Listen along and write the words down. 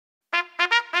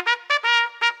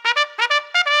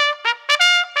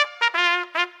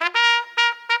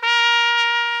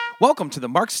Welcome to the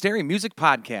Mark Stary Music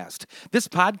Podcast. This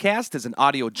podcast is an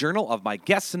audio journal of my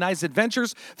guests and I's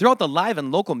adventures throughout the live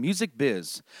and local music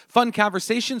biz. Fun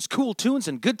conversations, cool tunes,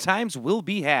 and good times will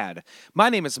be had.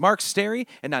 My name is Mark Stary,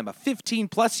 and I'm a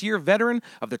 15-plus year veteran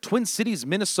of the Twin Cities,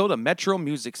 Minnesota metro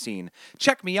music scene.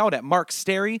 Check me out at Mark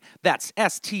Stary, that's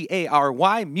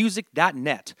S-T-A-R-Y,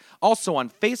 music.net. Also on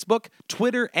Facebook,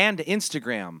 Twitter, and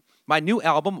Instagram. My new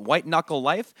album, White Knuckle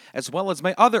Life, as well as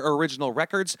my other original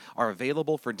records, are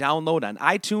available for download on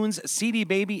iTunes, CD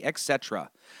Baby, etc.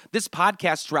 This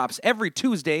podcast drops every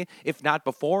Tuesday, if not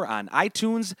before, on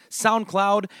iTunes,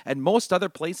 SoundCloud, and most other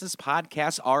places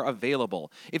podcasts are available.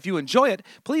 If you enjoy it,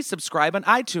 please subscribe on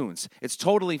iTunes. It's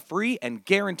totally free and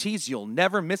guarantees you'll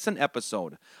never miss an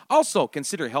episode. Also,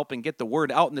 consider helping get the word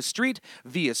out in the street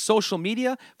via social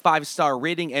media, 5-star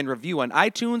rating and review on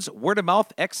iTunes, word of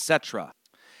mouth, etc.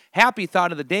 Happy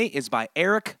Thought of the Day is by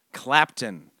Eric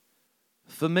Clapton.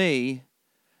 For me,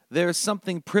 there is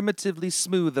something primitively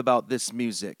smooth about this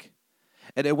music,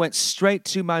 and it went straight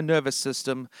to my nervous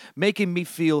system, making me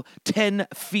feel 10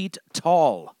 feet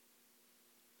tall.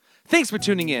 Thanks for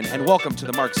tuning in, and welcome to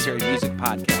the Mark Stary Music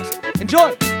Podcast.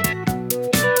 Enjoy!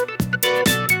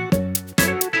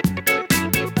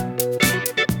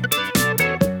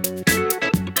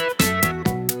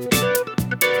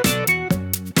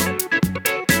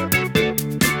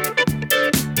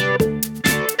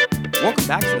 Welcome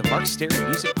back to the Mark Stary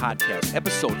Music Podcast,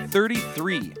 episode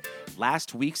 33,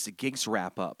 last week's gigs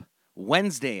wrap-up.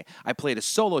 Wednesday, I played a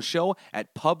solo show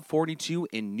at Pub 42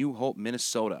 in New Hope,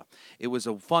 Minnesota. It was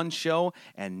a fun show,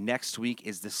 and next week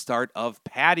is the start of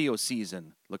patio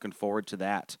season. Looking forward to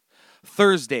that.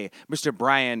 Thursday, Mr.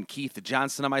 Brian Keith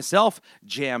Johnson and myself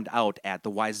jammed out at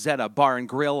the Wyzetta Bar and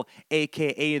Grill,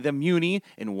 a.k.a. The Muni,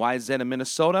 in Wyzetta,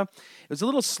 Minnesota. It was a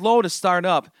little slow to start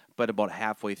up, but about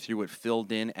halfway through it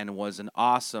filled in and was an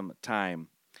awesome time.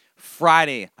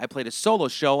 Friday, I played a solo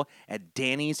show at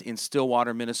Danny's in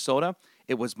Stillwater, Minnesota.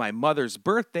 It was my mother's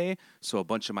birthday, so a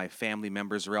bunch of my family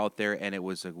members were out there, and it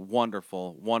was a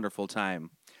wonderful, wonderful time.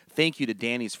 Thank you to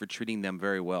Danny's for treating them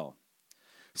very well.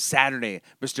 Saturday,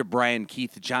 Mr. Brian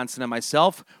Keith Johnson and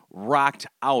myself rocked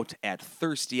out at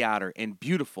Thirsty Otter in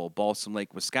beautiful Balsam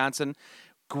Lake, Wisconsin.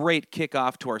 Great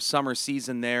kickoff to our summer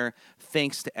season there.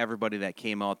 Thanks to everybody that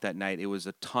came out that night. It was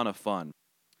a ton of fun.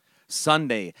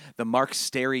 Sunday, the Mark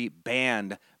Stary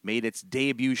Band made its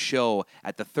debut show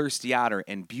at the Thirsty Otter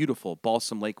in beautiful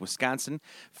Balsam Lake, Wisconsin,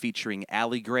 featuring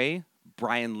Allie Gray,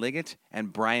 Brian Liggett,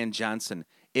 and Brian Johnson.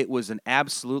 It was an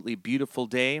absolutely beautiful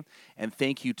day, and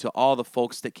thank you to all the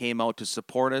folks that came out to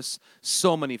support us.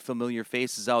 So many familiar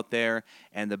faces out there,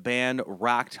 and the band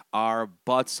rocked our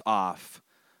butts off.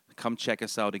 Come check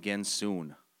us out again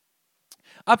soon.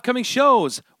 Upcoming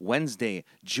shows, Wednesday,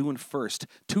 June 1st,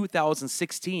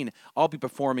 2016, I'll be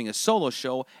performing a solo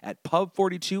show at Pub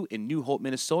 42 in New Hope,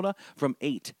 Minnesota from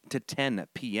 8 to 10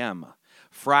 p.m.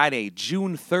 Friday,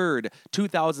 June 3rd,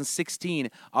 2016,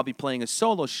 I'll be playing a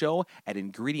solo show at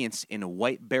Ingredients in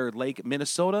White Bear Lake,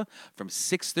 Minnesota from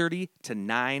 6:30 to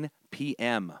 9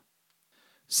 p.m.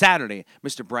 Saturday,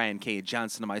 Mr. Brian K.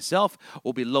 Johnson and myself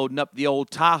will be loading up the old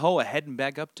Tahoe and heading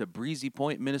back up to Breezy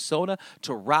Point, Minnesota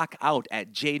to rock out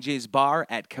at JJ's Bar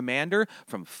at Commander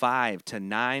from 5 to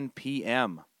 9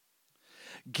 p.m.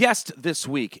 Guest this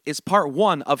week is part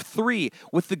 1 of 3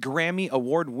 with the Grammy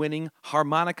Award-winning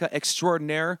harmonica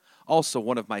extraordinaire, also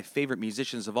one of my favorite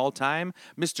musicians of all time,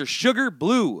 Mr. Sugar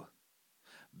Blue.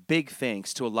 Big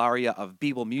thanks to Ilaria of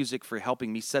Beeble Music for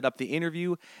helping me set up the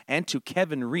interview, and to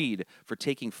Kevin Reed for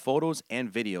taking photos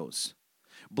and videos.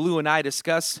 Blue and I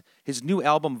discuss his new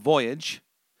album, Voyage,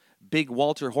 Big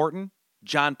Walter Horton,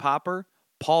 John Popper,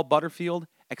 Paul Butterfield,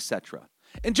 etc.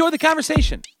 Enjoy the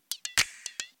conversation.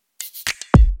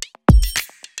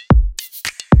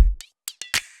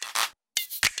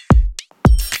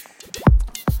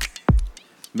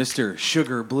 Mr.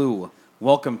 Sugar Blue,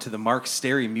 welcome to the Mark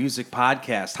Stary Music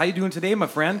Podcast. How you doing today, my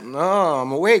friend? No,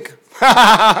 I'm awake.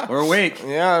 We're awake.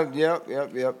 Yeah.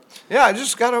 Yeah, I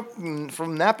just got up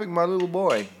from napping my little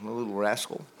boy, my little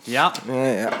rascal. Yeah?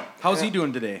 Yeah. How's he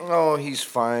doing today? Oh, he's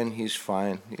fine,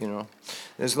 you know.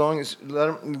 As long as,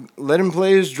 let him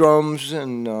play his drums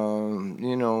and,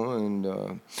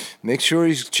 make sure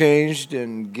he's changed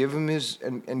and give him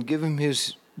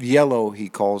his yellow, he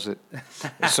calls it.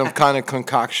 Some kind of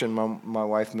concoction my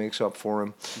wife makes up for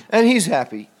him. And he's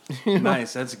happy.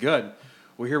 Nice, that's good.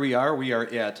 Well, here we are. We are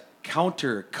at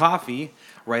Counter Coffee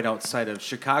right outside of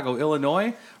Chicago,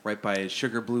 Illinois, right by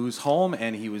Sugar Blue's home,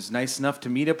 and he was nice enough to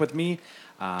meet up with me.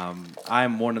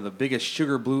 I'm one of the biggest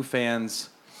Sugar Blue fans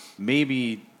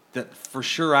maybe that for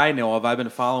sure I know of. I've been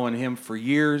following him for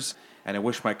years, And I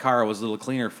wish my car was a little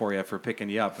cleaner for you for picking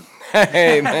you up.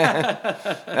 Hey, man.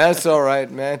 That's all right,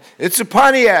 man. It's a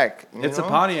Pontiac. It's a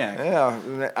Pontiac. Yeah.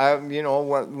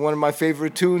 One of my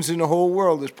favorite tunes in the whole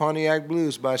world is Pontiac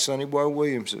Blues by Sonny Boy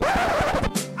Williamson.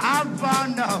 I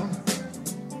found out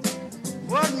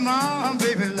what my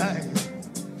baby like.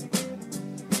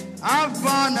 I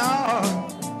found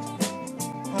out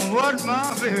what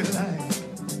my baby like.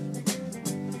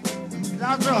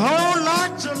 That's a whole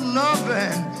lot of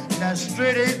loving. That's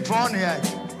straight 8 Pontiac.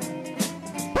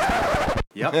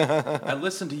 Yep. I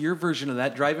listened to your version of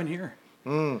that driving here.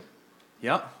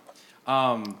 Yep.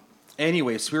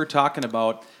 Anyways, we were talking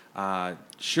about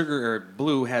Sugar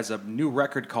Blue has a new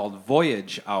record called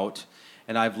Voyage out,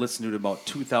 and I've listened to it about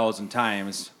 2,000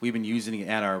 times. We've been using it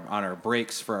on our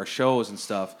breaks for our shows and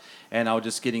stuff, and I was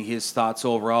just getting his thoughts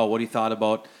overall. What he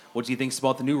thinks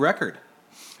about the new record.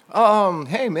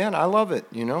 Hey, man, I love it.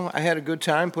 I had a good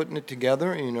time putting it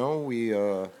together. We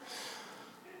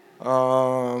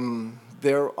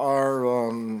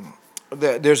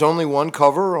there's only one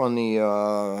cover on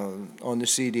the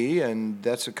CD, and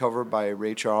that's a cover by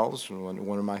Ray Charles,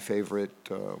 one of my favorite,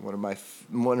 one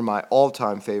of my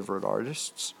all-time favorite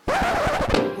artists.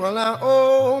 Well, now,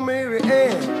 oh, Mary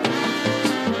Ann,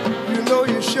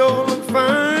 you sure look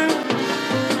fine.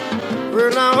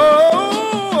 Well, now, oh,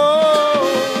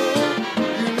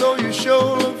 you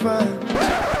sure look fine.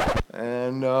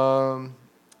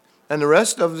 And the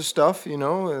rest of the stuff,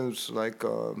 is like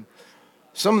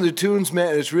some of the tunes,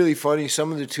 man, it's really funny.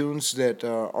 Some of the tunes that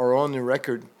are on the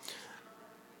record,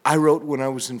 I wrote when I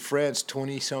was in France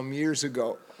 20-some years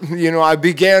ago. I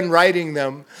began writing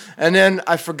them, and then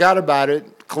I forgot about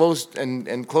it, closed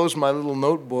my little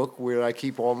notebook where I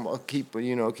keep all of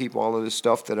the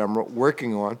stuff that I'm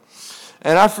working on,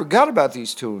 and I forgot about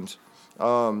these tunes.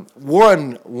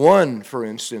 One, for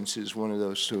instance, is one of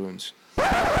those tunes.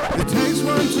 It takes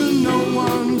one to know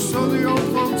one, so the old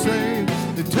folks say.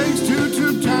 It takes two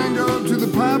to tango, to the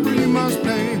piper you must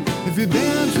pay. If you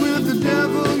dance with the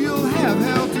devil, you'll have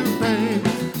hell to pay.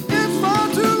 It's far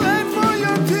too late for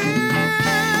your tears.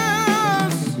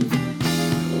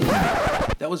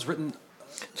 That was written.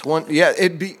 It's one. Yeah.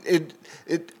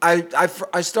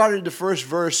 I started the first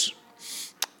verse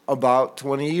about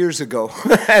 20 years ago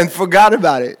and forgot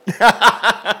about it.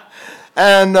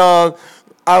 And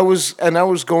I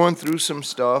was going through some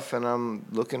stuff, and I'm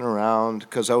looking around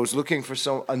because I was looking for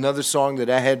another song that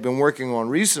I had been working on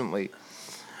recently.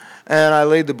 And I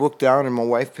laid the book down, and my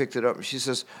wife picked it up, and she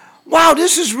says, "Wow,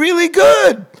 this is really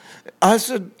good." I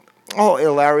said, "Oh,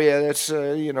 Ilaria, it's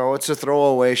a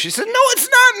throwaway." She said, "No, it's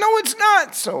not. No, it's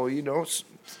not."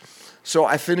 So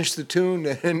I finished the tune,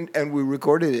 and we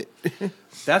recorded it.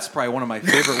 That's probably one of my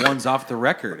favorite ones off the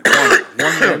record.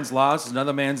 One man's loss is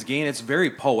another man's gain. It's a very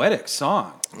poetic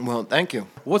song. Well, thank you.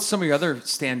 What's some of your other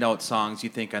standout songs you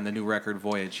think on the new record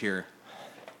Voyage here?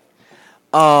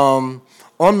 On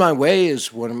My Way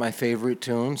is one of my favorite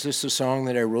tunes. This is a song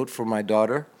that I wrote for my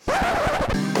daughter.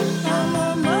 I'm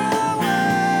on my way.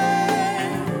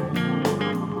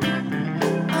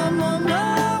 I'm on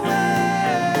my way.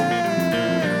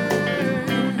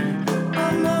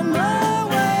 I'm on my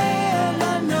way, and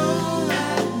I know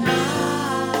that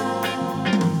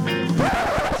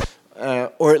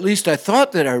now. Or at least I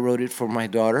thought that I wrote it for my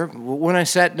daughter. When I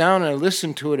sat down and I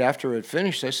listened to it after it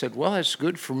finished, I said, "Well, that's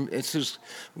good for me.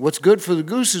 What's good for the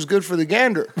goose is good for the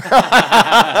gander."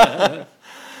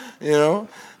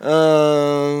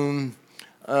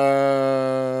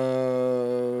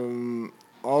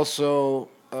 Also,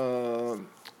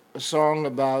 a song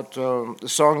about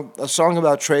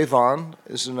Trayvon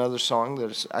is another song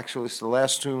that is actually it's the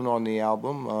last tune on the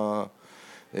album.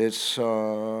 That's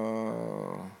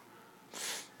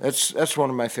one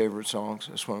of my favorite songs.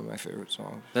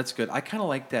 That's good. I kind of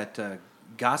like that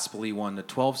gospel-y one, the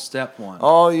 12-step one.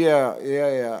 Oh, yeah.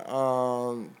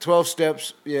 12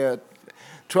 Steps, yeah.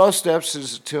 12 Steps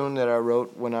is a tune that I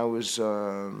wrote when I was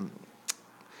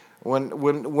when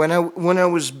I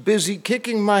was busy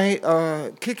kicking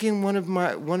one of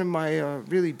my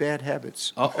really bad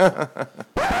habits. 12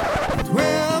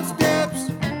 steps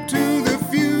to the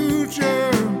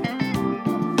future.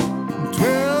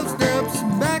 12 steps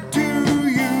back to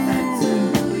you.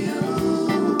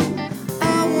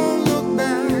 I won't look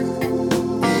back.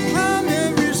 I'll climb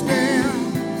every stair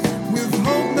with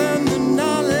hope and the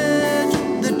knowledge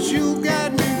that you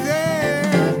got me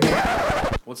there.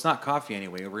 Well, it's not coffee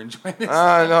anyway. We're enjoying this.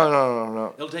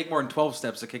 No. It'll take more than 12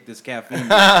 steps to kick this caffeine.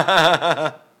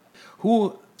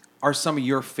 Who are some of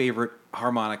your favorite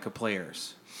harmonica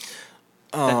players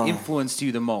that influenced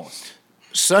you the most?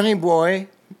 Sonny Boy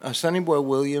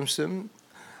Williamson,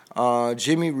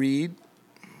 Jimmy Reed,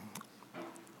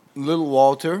 Little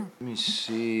Walter. Let me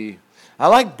see. I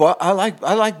like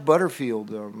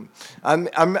Butterfield. I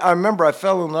remember I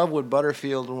fell in love with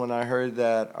Butterfield when I heard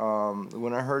that.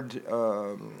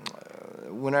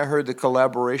 When I heard the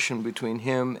collaboration between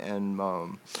him and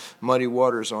Muddy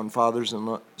Waters on Fathers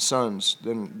and Sons.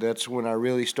 Then that's when I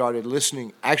really started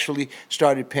listening. Actually,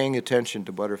 started paying attention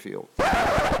to Butterfield.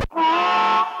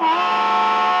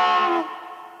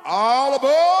 All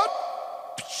aboard!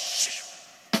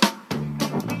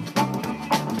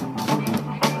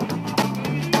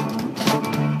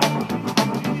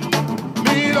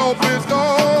 Meatloaf is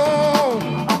gone.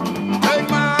 Take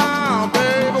my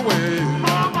baby away.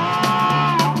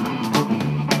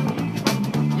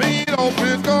 Meatloaf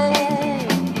is gone.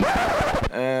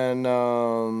 And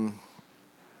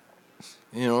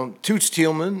Toots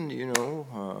Thielman.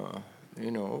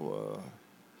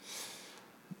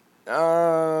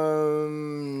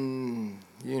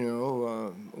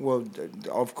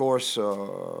 Of course,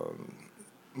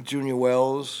 Junior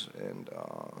Wells and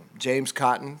James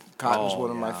Cotton. Cotton's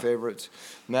one of my favorites.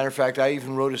 Matter of fact, I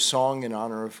even wrote a song in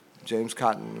honor of James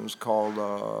Cotton. It was called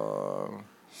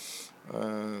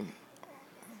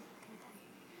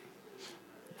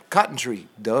Cotton Tree.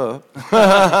 Duh.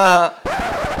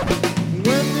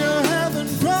 When you're having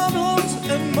problems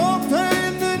and more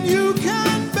pain than you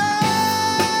can bear,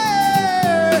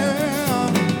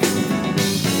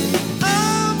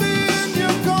 I'll be in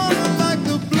your corner like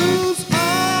the blues.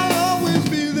 I'll always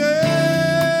be there.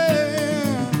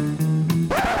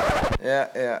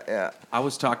 Yeah. I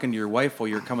was talking to your wife while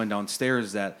you were coming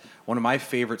downstairs that one of my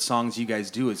favorite songs you guys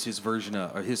do is his version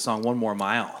of or his song "One More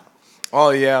Mile."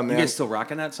 Oh yeah, man. You guys still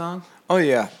rocking that song? Oh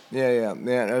yeah.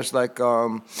 It's like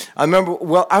I remember.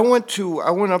 Well, I went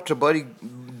up to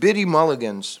Biddy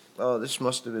Mulligan's. Oh, this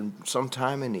must have been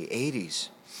sometime in the '80s,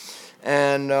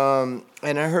 and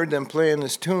I heard them playing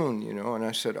this tune, and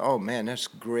I said, "Oh man, that's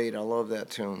great! I love that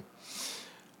tune."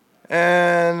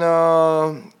 And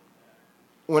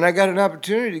when I got an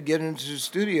opportunity to get into the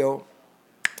studio,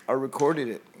 I recorded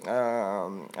it.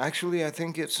 Actually, I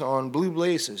think it's on Blue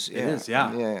Blazes. Yeah. It is,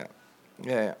 yeah.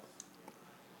 Yeah.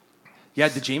 Yeah,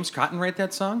 did James Cotton write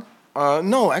that song?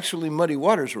 No, actually, Muddy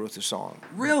Waters wrote the song.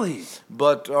 Really?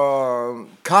 But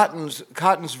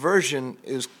Cotton's version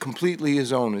is completely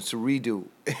his own. It's a redo,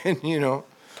 and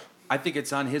I think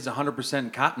it's on his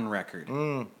 100% Cotton record.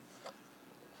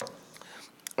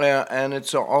 Yeah, and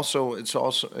it's also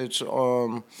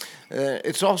on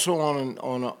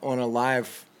a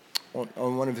live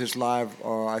on one of his live.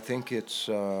 I think it's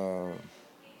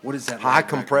What is that? High record?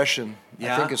 Compression.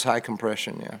 Yeah? I think it's High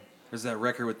Compression. Yeah. There's that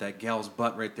record with that gal's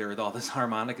butt right there with all this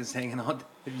harmonicas hanging out.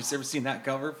 Have you ever seen that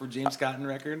cover for James Cotton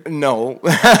record? No.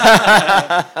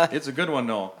 It's a good one,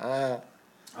 though.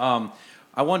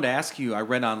 I wanted to ask you, I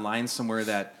read online somewhere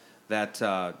that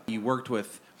you worked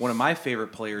with one of my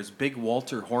favorite players, Big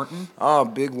Walter Horton. Oh,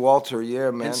 Big Walter, yeah,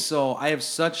 man. And so I have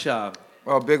such a...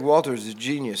 Well, Big Walter's a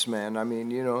genius, man.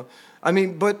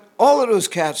 But all of those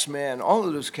cats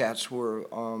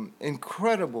were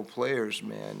incredible players,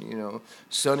 man.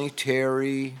 Sonny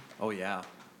Terry. Oh, yeah.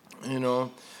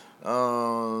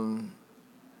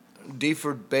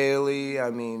 Deford Bailey.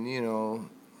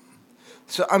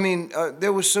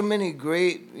 There was so many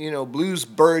great, Blues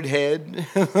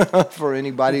Birdhead, for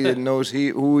anybody that knows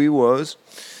who he was.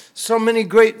 There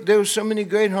were so many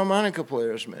great harmonica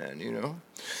players, man,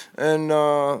 And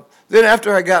then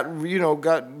after I got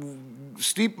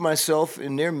steeped myself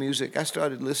in their music, I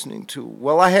started listening to,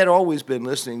 I had always been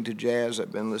listening to jazz.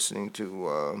 I've been listening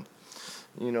to,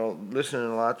 listening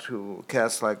a lot to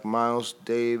cats like Miles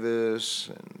Davis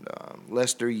and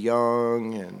Lester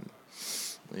Young and,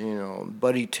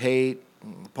 Buddy Tate,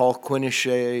 Paul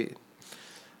Quinichette,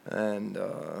 and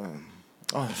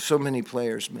so many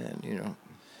players, man,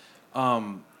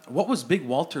 What was Big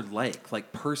Walter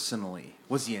like personally?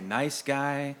 Was he a nice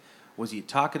guy? Was he a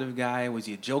talkative guy? Was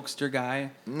he a jokester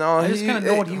guy? No, I just kind of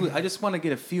know what he was. I just want to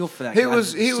get a feel for that. He guy.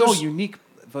 was so unique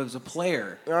as a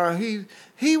player. He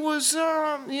was,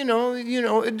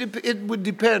 it would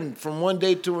depend from one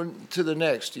day to the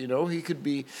next. He could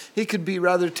be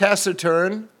rather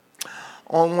taciturn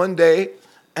on one day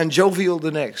and jovial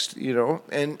the next.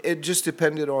 And it just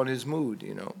depended on his mood.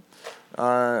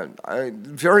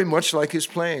 Very much like his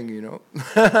playing.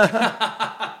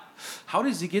 How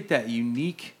does he get that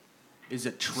unique? Is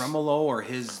it tremolo or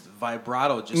his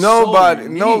vibrato? Just nobody.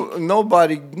 So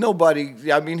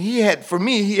I mean, he had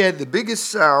the biggest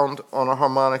sound on a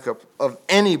harmonica of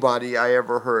anybody I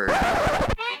ever heard.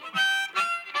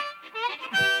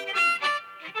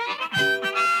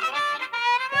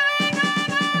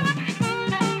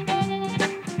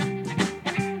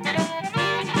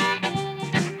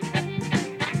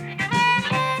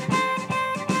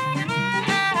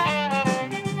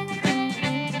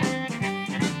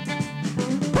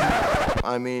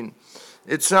 mean,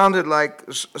 it sounded like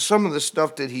some of the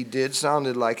stuff that he did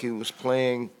sounded like he was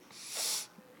playing.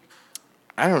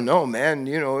 I don't know, man.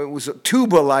 You know, it was a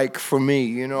tuba-like for me.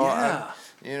 You know, Yeah.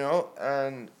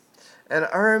 and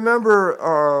I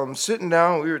remember sitting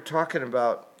down. We were talking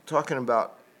about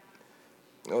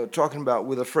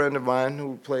with a friend of mine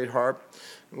who played harp.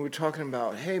 And we were talking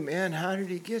about, hey man, how did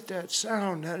he get that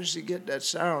sound? How does he get that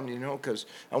sound? You know, because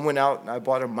I went out and I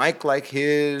bought a mic like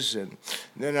his, and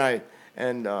then I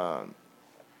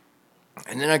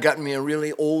got me a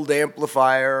really old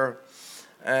amplifier,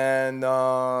 and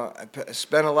I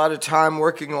spent a lot of time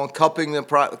working on cupping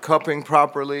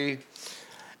properly,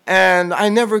 and I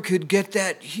never could get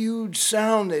that huge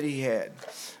sound that he had.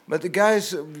 But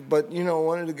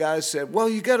one of the guys said, "Well,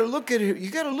 you got to look at it. You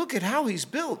got to look at how he's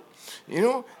built. You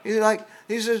know, he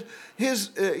says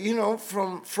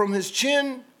from his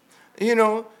chin, you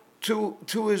know, to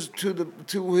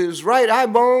his right eye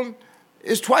bone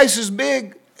is twice as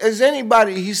big as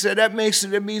anybody." He said that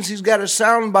means he's got a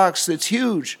sound box that's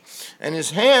huge, and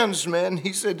his hands, man.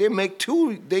 He said they make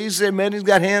two. They said, man, he's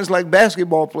got hands like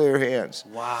basketball player hands.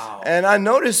 Wow. And I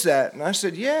noticed that, and I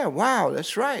said, yeah, wow,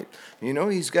 that's right. You know,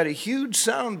 he's got a huge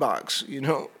sound box.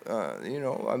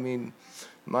 I mean,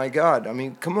 my God, I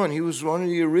mean, come on, he was one of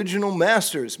the original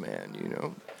masters, man. You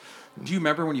know. Do you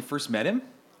remember when you first met him?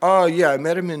 Oh yeah, I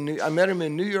met him in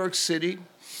New York City.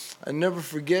 I never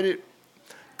forget it,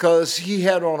 because he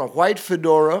had on a white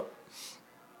fedora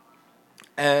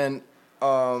and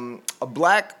a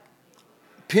black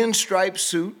pinstripe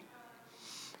suit,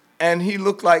 and he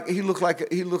looked like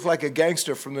a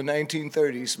gangster from the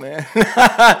 1930s, man.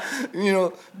 You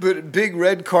know, but big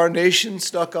red carnation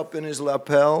stuck up in his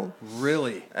lapel.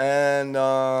 Really? And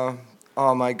oh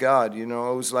my God, you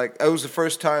know, it was the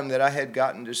first time that I had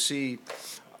gotten to see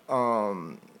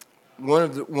one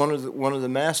of the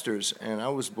masters, and I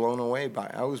was blown away by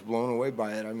it.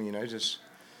 I mean,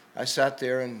 I sat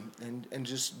there and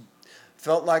just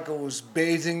felt like I was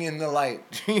bathing in the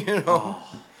light, you know.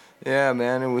 Oh. Yeah,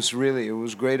 man, it was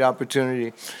a great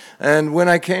opportunity. And when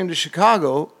I came to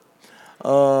Chicago,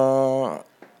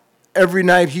 every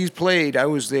night he played, I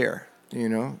was there, you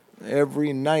know.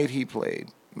 Every night he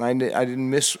played. I didn't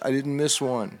miss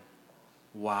one.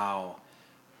 Wow.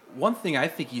 One thing I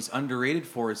think he's underrated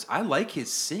for is I like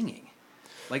his singing.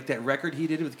 Like that record he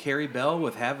did with Carrie Bell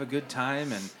with Have a Good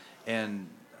Time and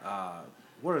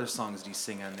what other songs do you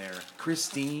sing on there?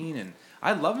 Christine, and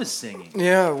I love his singing.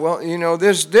 Yeah, well, you know,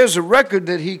 there's a record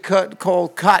that he cut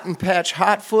called Cotton Patch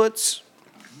Hotfoots.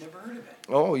 Never heard of it.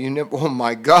 Oh, you never? Oh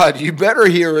my God, you better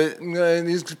hear it.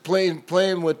 He's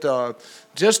playing with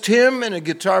just him and a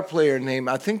guitar player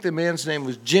I think the man's name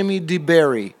was Jimmy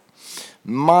DeBerry.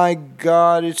 My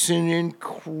God, it's an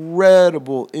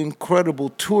incredible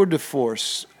tour de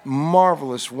force,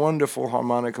 marvelous, wonderful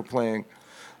harmonica playing.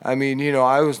 I mean, you know,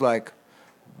 I was like,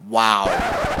 wow.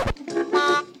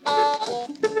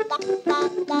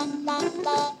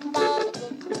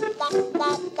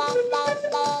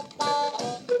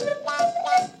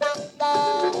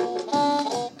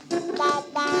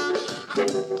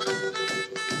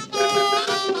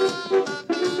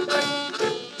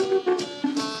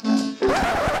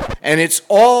 And it's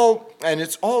all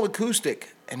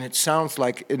acoustic, and it sounds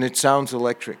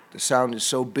electric. The sound is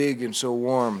so big and so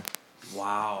warm.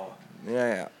 Wow.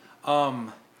 Yeah.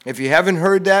 If you haven't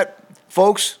heard that,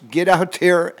 folks, get out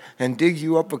there and dig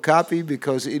you up a copy,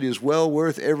 because it is well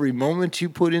worth every moment you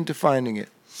put into finding it.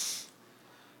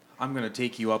 I'm going to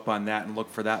take you up on that and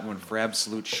look for that one for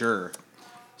absolute sure.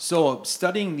 So,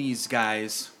 studying these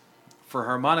guys, for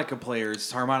harmonica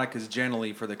players, harmonicas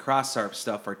generally for the cross harp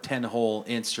stuff are 10-hole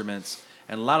instruments,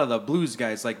 and a lot of the blues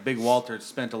guys like Big Walter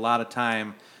spent a lot of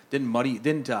time. Didn't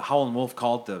Howlin' Wolf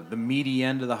call it the meaty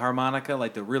end of the harmonica,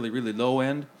 like the really, really low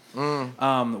end?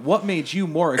 What made you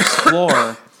more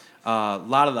explore a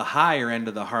lot of the higher end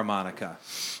of the harmonica?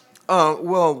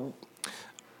 Well,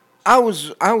 I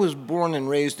was born and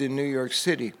raised in New York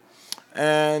City,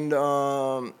 and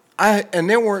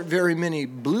there weren't very many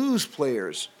blues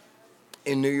players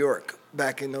in New York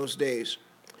back in those days,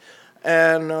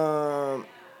 and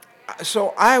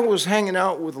so I was hanging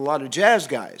out with a lot of jazz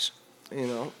guys, you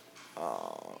know.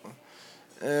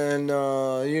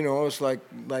 You know, it's like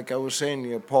I was saying,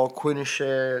 you know, Paul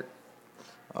Quinichette,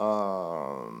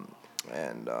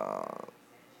 and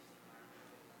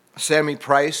Sammy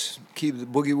Price, the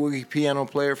boogie woogie piano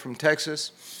player from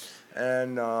Texas,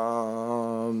 and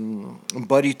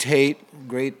Buddy Tate,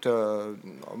 great,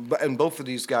 and both of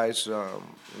these guys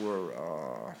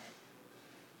were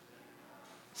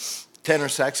tenor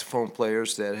saxophone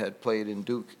players that had played in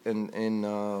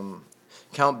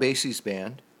Count Basie's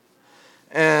band.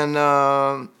 And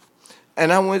I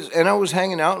was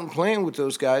hanging out and playing with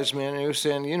those guys, man. And they were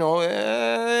saying, you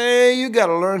got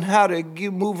to learn how to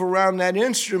move around that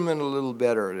instrument a little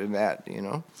better than that,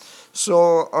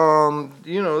 So,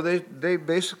 they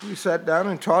basically sat down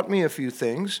and taught me a few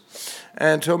things,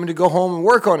 and told me to go home and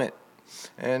work on it.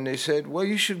 And they said, well,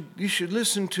 you should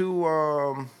listen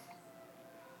to.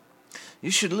 You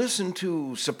should listen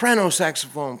to soprano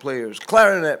saxophone players,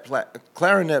 clarinet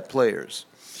players.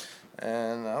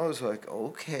 And I was like,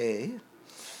 okay.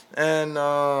 And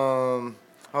I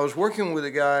was working with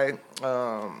a guy.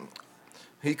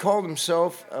 He called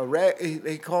himself a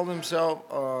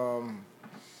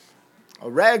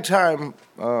ragtime.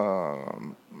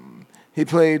 He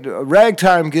played a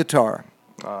ragtime guitar.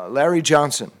 Larry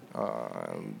Johnson,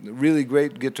 really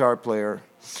great guitar player,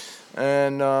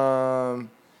 and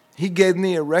he gave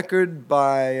me a record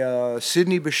by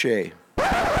Sidney Bechet.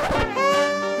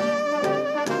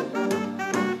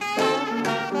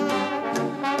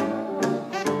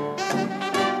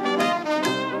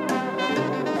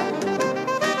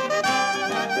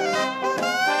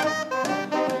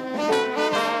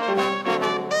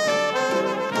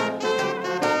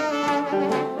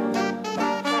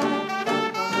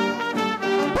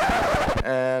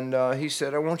 And he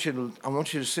said, I want you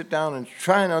to sit down and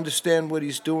try and understand what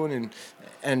he's doing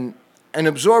and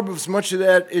absorb as much of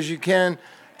that as you can.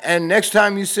 And next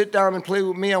time you sit down and play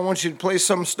with me, I want you to play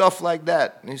some stuff like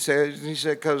that. And he said,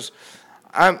 because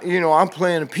I'm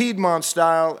playing a Piedmont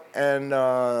style, and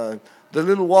the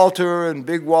Little Walter and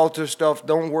Big Walter stuff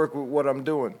don't work with what I'm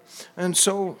doing. And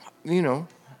so,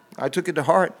 I took it to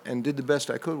heart and did the best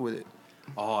I could with it.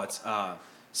 Oh, it's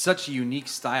such a unique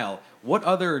style. What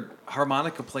other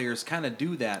harmonica players kind of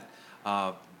do that?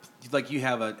 Like you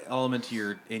have an element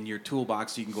in your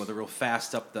toolbox, so you can go real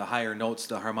fast up the higher notes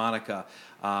to harmonica.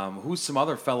 Who's some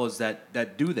other fellows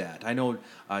that do that? I know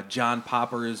John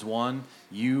Popper is one.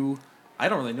 I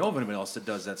don't really know of anybody else that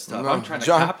does that stuff. I'm trying to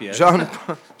copy it.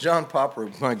 John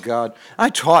Popper, my God. I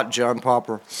taught John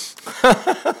Popper.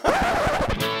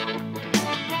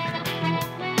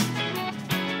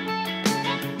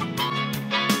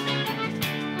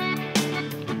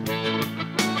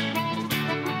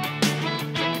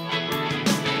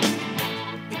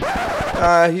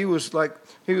 He was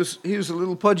a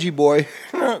little pudgy boy,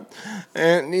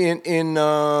 and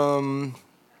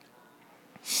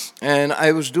and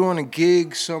I was doing a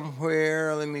gig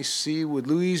somewhere. Let me see, with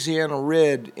Louisiana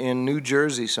Red in New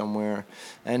Jersey somewhere,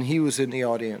 and he was in the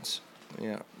audience.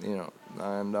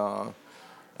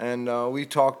 And we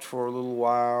talked for a little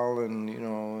while, and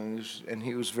and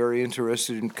he was very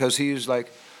interested because he was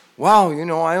like, wow,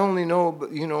 I only know,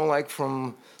 like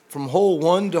from hole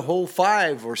 1 to hole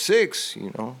 5 or 6,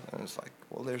 And it's like,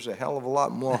 well, there's a hell of a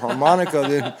lot more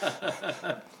harmonica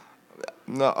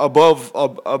than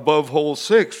above hole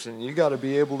 6, and you got to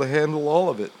be able to handle all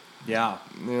of it. Yeah.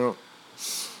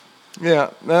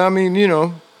 Yeah. I mean,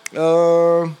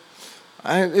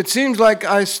 it seems like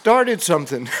I started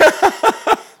something.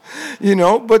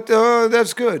 But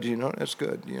that's good. That's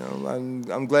good.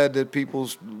 I'm glad that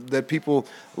people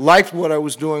liked what I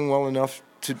was doing well enough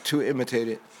to imitate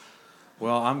it.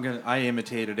 Well, I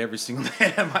imitated every single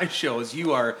day at my shows.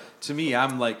 You are, to me,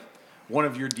 I'm like one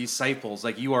of your disciples.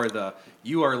 Like you are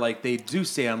like, they do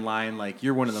say online, like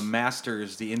you're one of the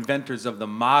masters, the inventors of the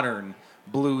modern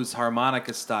blues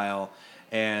harmonica style.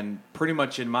 And pretty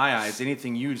much in my eyes,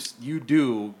 anything you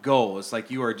do goes. Like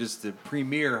you are just the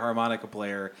premier harmonica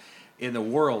player in the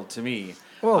world to me.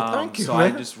 Well, thank you. So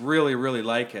man. I just really, really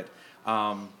like it.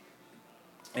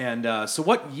 So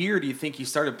what year do you think you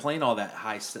started playing all that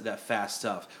that fast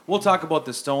stuff? We'll talk about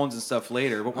the Stones and stuff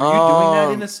later, but were you doing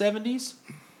that in the 70s?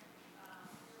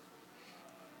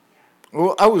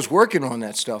 Well, I was working on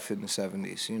that stuff in the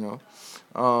 70s,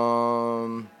 I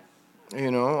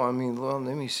mean, well,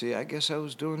 let me see. I guess I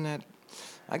was doing that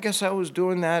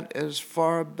as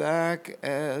far back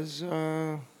as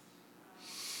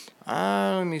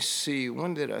let me see.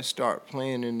 When did I start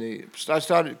playing I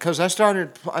started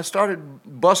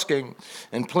busking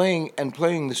and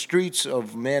playing the streets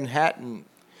of Manhattan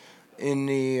in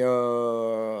I'd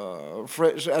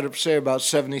say about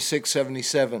 76,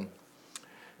 77.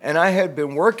 And I had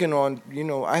been working on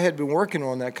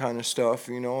that kind of stuff,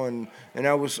 and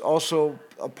I was also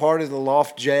a part of the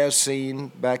loft jazz scene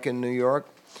back in New York.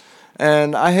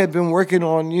 And I had been working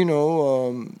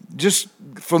on, just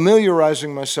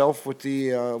familiarizing myself with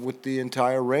the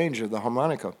entire range of the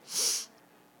harmonica.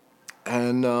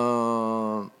 And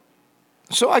so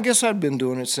I guess I'd been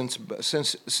doing it since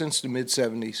the mid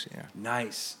 '70s. Yeah.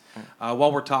 Nice.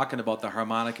 While we're talking about the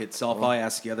harmonica itself, I'll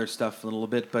ask you other stuff in a little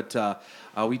bit. But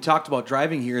we talked about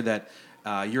driving here that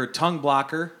You're a tongue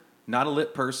blocker, not a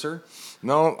lip purser.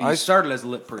 No, You started as a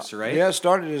lip purser, right? Yeah, I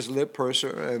started as a lip purser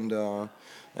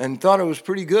and thought it was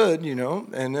pretty good,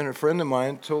 And then a friend of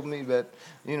mine told me that,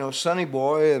 Sonny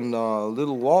Boy and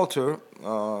Little Walter,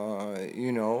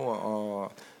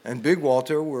 and Big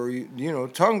Walter were,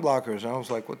 tongue blockers. And I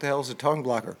was like, what the hell is a tongue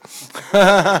blocker?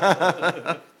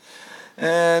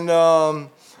 And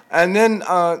then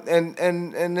I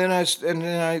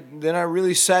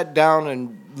really sat down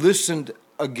and listened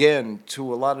again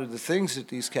to a lot of the things that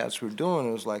these cats were doing.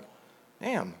 It was like,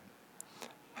 damn,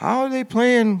 how are they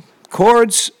playing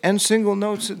chords and single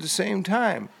notes at the same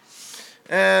time?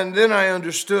 And then I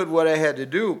understood what I had to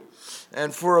do.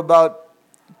 And for about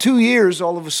 2 years,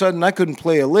 all of a sudden, I couldn't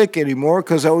play a lick anymore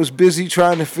because I was busy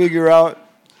trying to figure out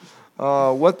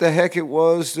what the heck it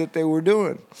was that they were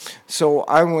doing. So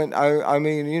I went. I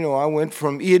went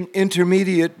from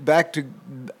intermediate back to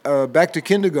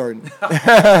kindergarten.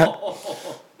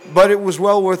 But it was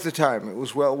well worth the time. It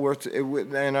was well worth it,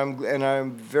 and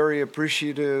I'm very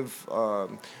appreciative.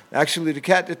 Actually, the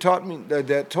cat that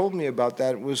told me about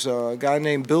that was a guy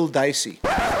named Bill Dicey.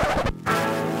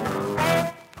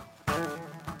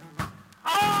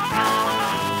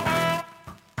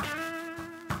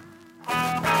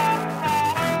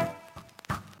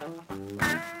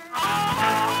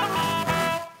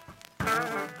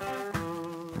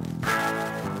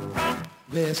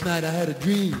 Last night I had a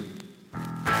dream.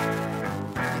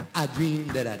 I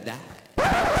dreamed that I died.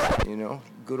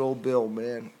 Good old Bill,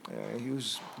 man. He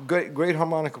was great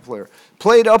harmonica player.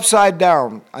 Played upside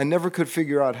down. I never could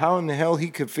figure out how in the hell he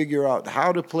could figure out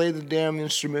how to play the damn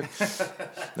instrument.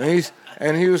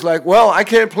 And he was like, "Well, I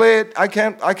can't play it. I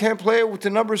can't play it with the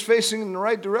numbers facing in the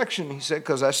right direction." He said,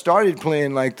 "Because I started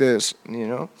playing like this."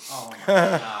 Oh my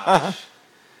gosh.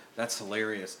 That's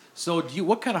hilarious. So,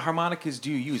 what kind of harmonicas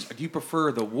do you use? Do you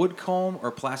prefer the wood comb or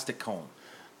plastic comb?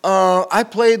 I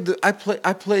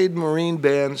played marine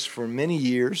bands for many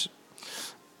years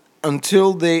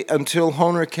until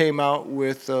Hohner came out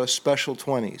with Special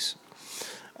 20s,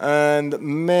 and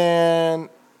man,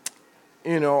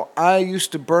 I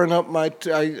used to burn up my.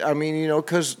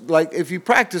 Because like if you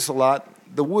practice a lot,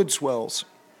 the wood swells.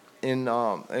 In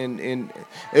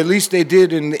at least they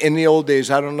did in the old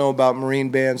days. I don't know about marine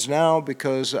bands now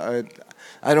because I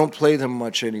don't play them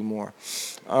much anymore.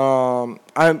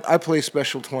 I play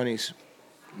Special 20s.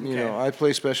 I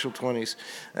play Special 20s.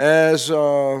 As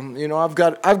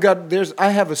I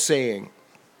have a saying.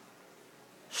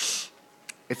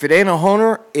 If it ain't a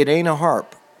Hohner, it ain't a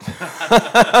harp.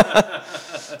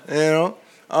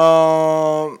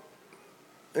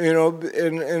 And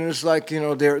it's like,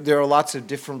 there are lots of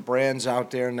different brands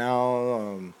out there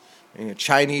now,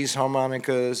 Chinese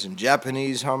harmonicas and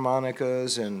Japanese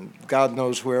harmonicas and God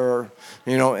knows where,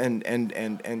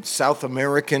 and South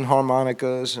American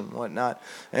harmonicas and whatnot.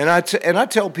 And I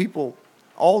tell people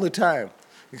all the time,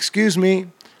 excuse me,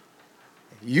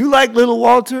 you like Little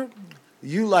Walter?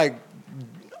 You like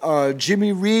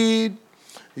Jimmy Reed?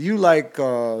 You like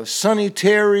Sonny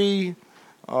Terry?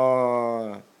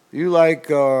 You like,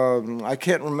 I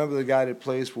can't remember the guy that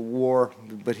plays for War,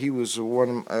 but he was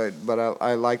one of, but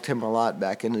I liked him a lot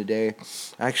back in the day.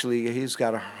 Actually, he's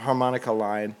got a harmonica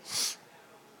line.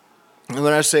 And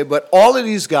when I say, but all of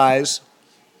these guys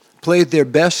played their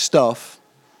best stuff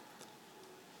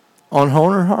on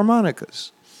Hohner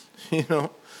harmonicas,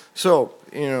 So,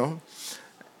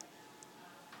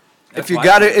 if you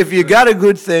got a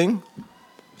good thing,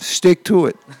 stick to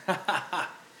it.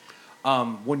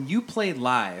 When you play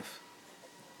live,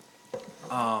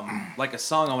 like a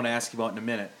song I want to ask you about in a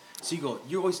minute. So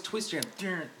you always twist your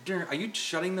hand. Are you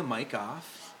shutting the mic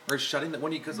off or shutting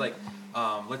because like,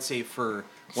 let's say for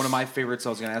one of my favorites, I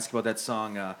was going to ask you about that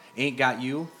song, "Ain't Got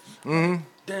You." Mm-hmm.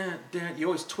 You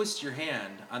always twist your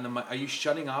hand on the mic. Are you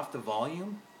shutting off the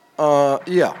volume?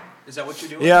 Yeah. Is that what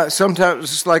you're doing? Yeah. Sometimes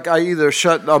it's like I'm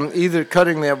either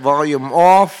cutting that volume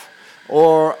off.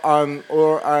 Or I'm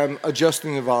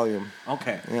adjusting the volume.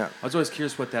 Okay. Yeah. I was always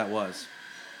curious what that was.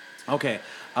 Okay.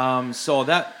 So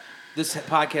this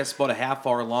podcast is about a half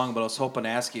hour long, but I was hoping to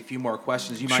ask you a few more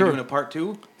questions. You mind doing a part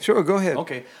 2? Sure, go ahead.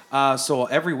 Okay. So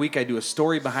every week I do a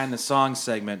story behind the song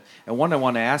segment, and one I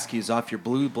want to ask you is off your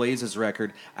Blue Blazes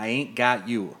record, "I Ain't Got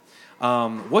You."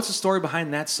 What's the story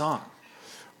behind that song?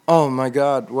 Oh my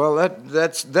God! Well,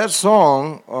 that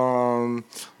song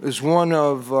is one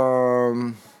of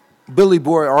Billy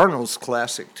Boy Arnold's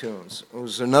classic tunes. It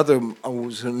was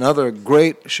another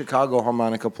great Chicago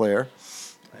harmonica player,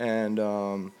 and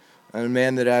a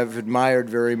man that I've admired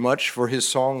very much for his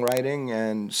songwriting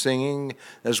and singing,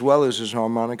 as well as his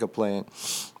harmonica playing.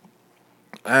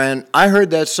 And I heard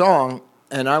that song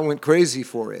And I went crazy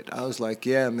for it. I was like,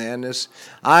 yeah, man,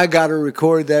 I got to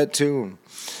record that tune.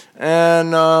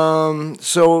 And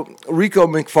so Rico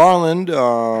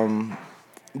McFarland,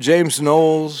 James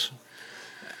Knowles,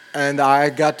 and I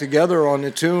got together on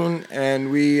the tune,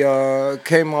 and we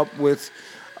came up with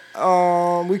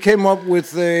a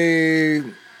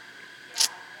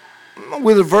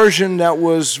version that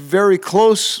was very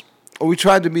close. We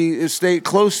tried to stay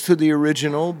close to the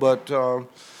original, but warm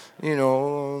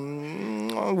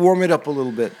it up a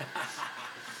little bit.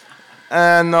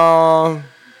 And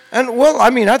well, I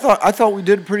mean, I thought we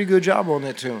did a pretty good job on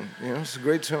that tune. It's a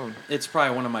great tune. It's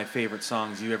probably one of my favorite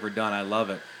songs you've ever done. I love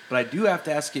it. But I do have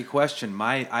to ask you a question.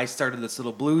 I started this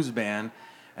little blues band,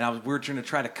 and we were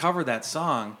trying to cover that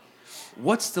song.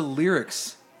 What's the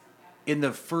lyrics in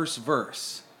the first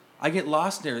verse? I get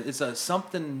lost there. It's a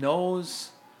something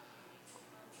knows.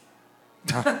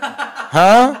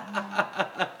 Huh?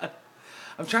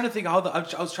 I'm trying to think I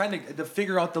was trying to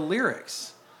figure out the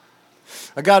lyrics.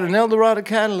 I got an Eldorado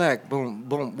Cadillac, boom,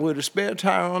 boom, with a spare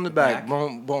tire on the back,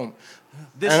 boom, boom.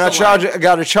 And I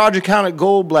got a Charger County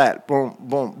Goldblatt, boom,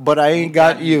 boom. But I ain't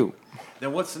got you.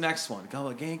 Then what's the next one?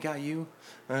 Ain't got you.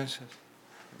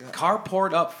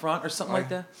 Carport up front or something like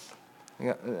that.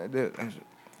 I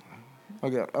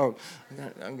got it.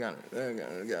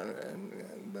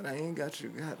 But I ain't got you.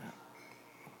 Got it.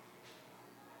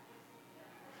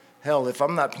 Hell, if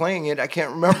I'm not playing it, I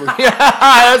can't remember.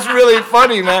 That's really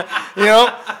funny, man.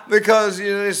 Because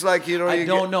it's like I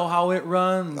don't know how it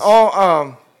runs.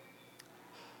 Oh,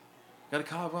 got a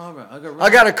car phone.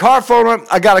 I got a car phone.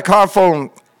 I got a car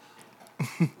phone.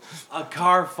 A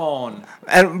car phone.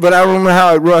 But I don't know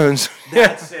how it runs.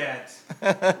 That's it.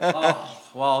 Oh,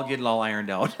 well, I'll get it all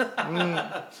ironed out.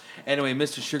 Anyway,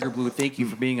 Mr. Sugar Blue, thank you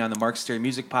for being on the Mark Stary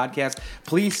Music Podcast.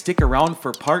 Please stick around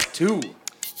for part 2.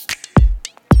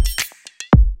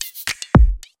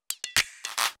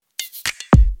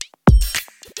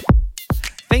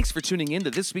 Thanks for tuning in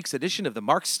to this week's edition of the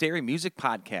Mark Stary Music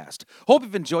Podcast. Hope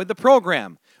you've enjoyed the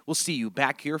program. We'll see you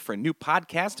back here for a new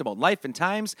podcast about life and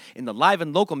times in the live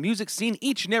and local music scene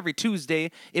each and every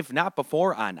Tuesday, if not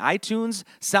before, on iTunes,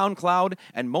 SoundCloud,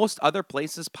 and most other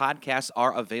places podcasts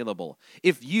are available.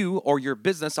 If you or your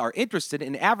business are interested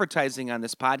in advertising on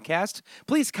this podcast,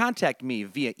 please contact me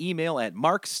via email at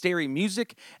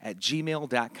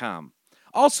markstarymusic@gmail.com.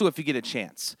 Also, if you get a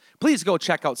chance, please go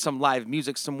check out some live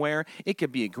music somewhere. It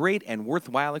could be a great and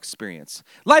worthwhile experience.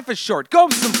 Life is short. Go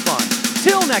have some fun.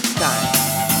 Till next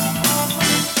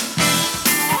time.